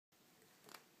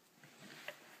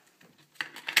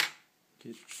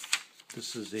Okay,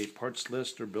 this is a parts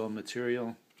list or bill of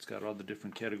material. It's got all the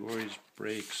different categories: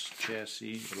 brakes,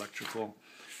 chassis, electrical.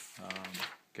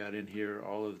 Got in here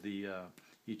all of the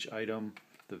each item,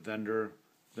 the vendor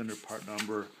part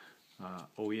number,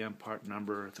 OEM part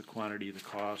number, the quantity, the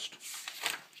cost,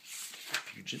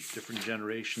 different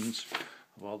generations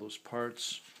of all those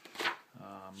parts.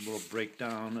 A little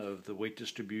breakdown of the weight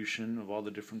distribution of all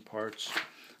the different parts,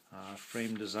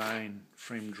 frame design,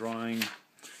 frame drawing,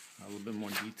 a little bit more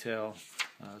detail,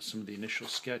 some of the initial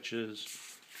sketches,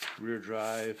 rear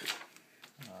drive,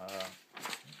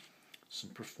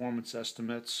 some performance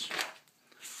estimates,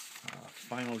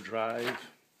 final drive,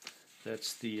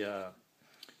 that's the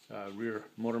rear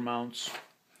motor mounts,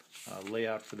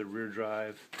 layout for the rear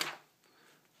drive.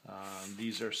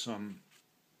 These are some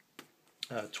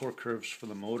torque curves for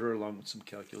the motor along with some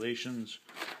calculations,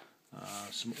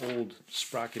 some old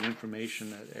sprocket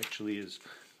information that actually is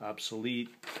obsolete,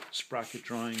 sprocket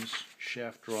drawings,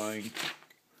 shaft drawing,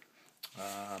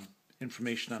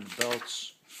 information on the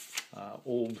belts,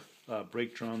 old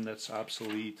brake drum that's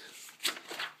obsolete,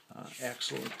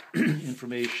 axle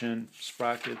information,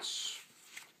 sprockets,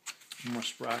 more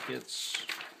sprockets,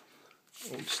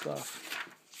 old stuff.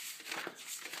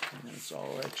 And it's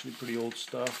all actually pretty old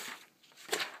stuff.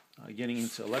 Getting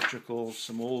into electrical,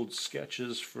 some old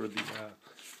sketches for the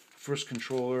first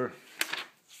controller,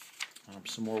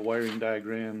 some more wiring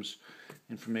diagrams,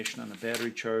 information on the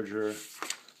battery charger,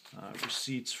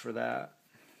 receipts for that,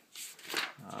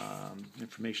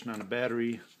 information on the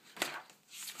battery,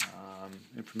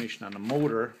 information on the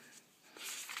motor,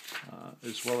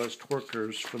 as well as torque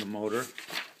curves for the motor.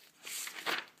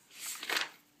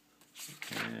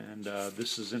 And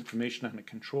this is information on the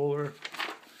controller.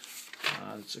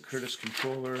 It's a Curtis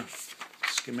controller,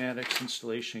 schematics,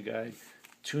 installation guide,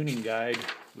 tuning guide,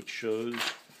 which shows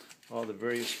all the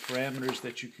various parameters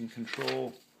that you can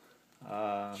control,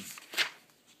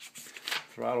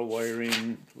 throttle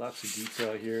wiring, lots of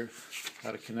detail here,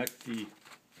 how to connect the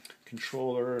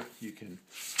controller. You can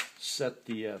set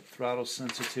the throttle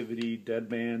sensitivity,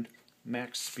 deadband,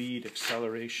 max speed,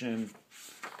 acceleration.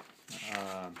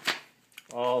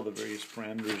 All the various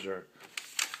parameters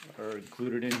are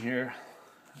included in here.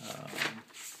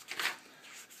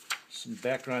 Some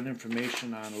background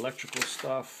information on electrical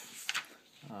stuff,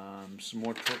 some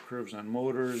more torque curves on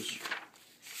motors,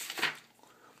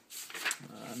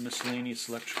 miscellaneous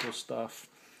electrical stuff,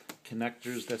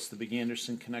 connectors. That's the Big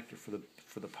Anderson connector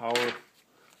for the power.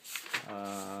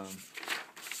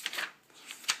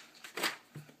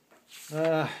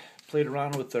 Played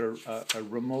around with a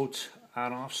remote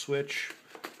on-off switch.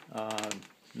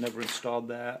 Never installed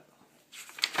that.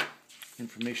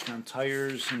 Information on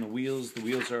tires and the wheels. The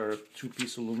wheels are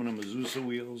 2-piece aluminum Azusa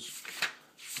wheels.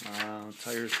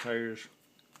 Tires,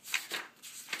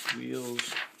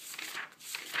 wheels,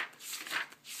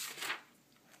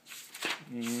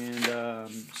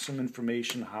 and some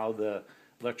information how the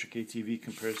electric ATV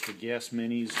compares to gas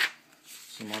minis.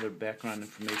 Some other background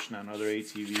information on other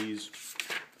ATVs.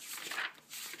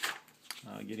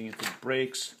 Getting into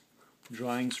brakes,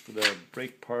 drawings for the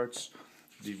brake parts.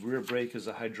 The rear brake is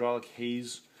a hydraulic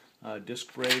haze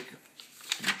disc brake.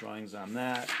 Some drawings on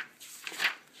that.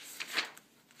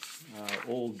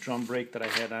 Old drum brake that I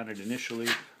had on it initially.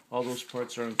 All those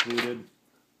parts are included.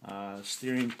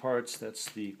 Steering parts, that's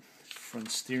the front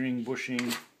steering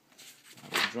bushing.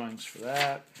 Drawings for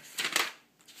that.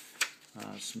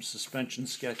 Some suspension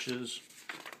sketches.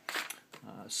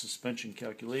 Suspension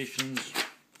calculations.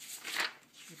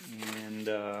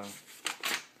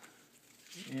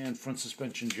 And front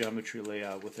suspension geometry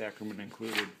layout with Ackerman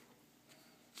included.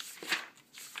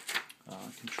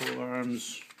 Control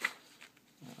arms,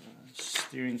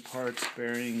 steering parts,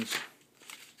 bearings.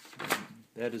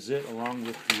 That is it, along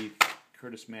with the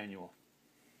Curtis manual.